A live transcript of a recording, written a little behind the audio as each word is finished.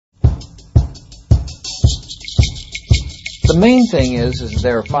the main thing is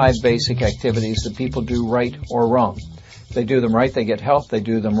there are 5 basic activities that people do right or wrong. If they do them right, they get health. They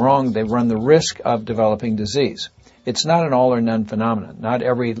do them wrong, they run the risk of developing disease. It's not an all or none phenomenon. Not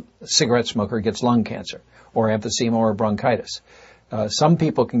every cigarette smoker gets lung cancer or emphysema or bronchitis. Some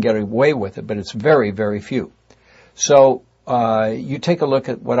people can get away with it, but it's very, very few. So you take a look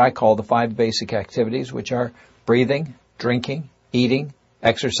at what I call the 5 basic activities, which are breathing, drinking, eating,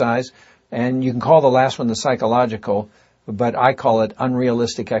 exercise, and you can call the last one the psychological, but I call it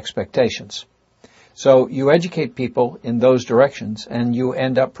unrealistic expectations. So you educate people in those directions, and you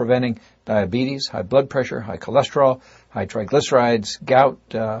end up preventing diabetes, high blood pressure, high cholesterol, high triglycerides,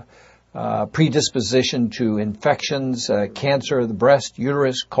 gout, predisposition to infections, cancer of the breast,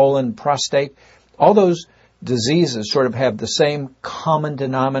 uterus, colon, prostate. All those diseases sort of have the same common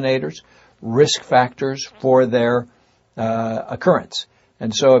denominators, risk factors for their occurrence.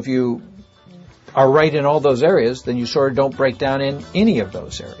 And so if you are right in all those areas, then you sort of don't break down in any of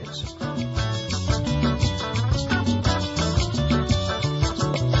those areas.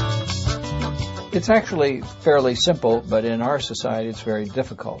 It's actually fairly simple, but in our society it's very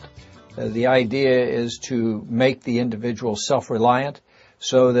difficult. The idea is to make the individual self-reliant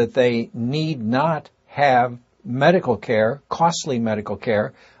so that they need not have medical care, costly medical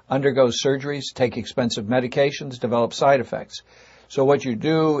care, undergo surgeries, take expensive medications, develop side effects. So what you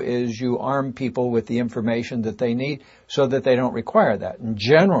do is you arm people with the information that they need so that they don't require that. And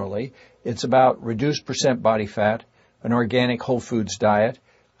generally, it's about reduced percent body fat, an organic whole foods diet,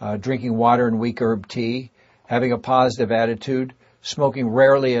 drinking water and weak herb tea, having a positive attitude, smoking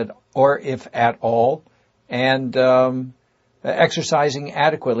rarely or if at all, and exercising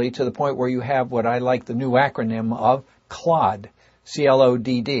adequately to the point where you have what I like the new acronym of CLODD,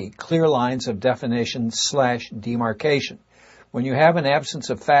 C-L-O-D-D, clear lines of definition / demarcation. When you have an absence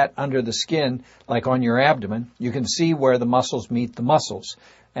of fat under the skin, like on your abdomen, you can see where the muscles meet the muscles.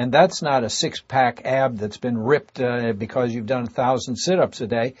 And that's not a 6-pack ab that's been ripped because you've done 1,000 sit-ups a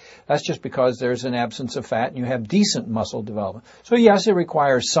day. That's just because there's an absence of fat and you have decent muscle development. So yes, it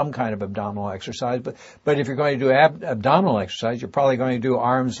requires some kind of abdominal exercise, but if you're going to do abdominal exercise, you're probably going to do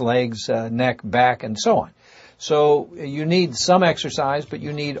arms, legs, neck, back, and so on. So you need some exercise, but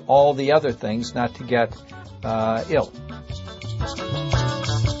you need all the other things not to get ill.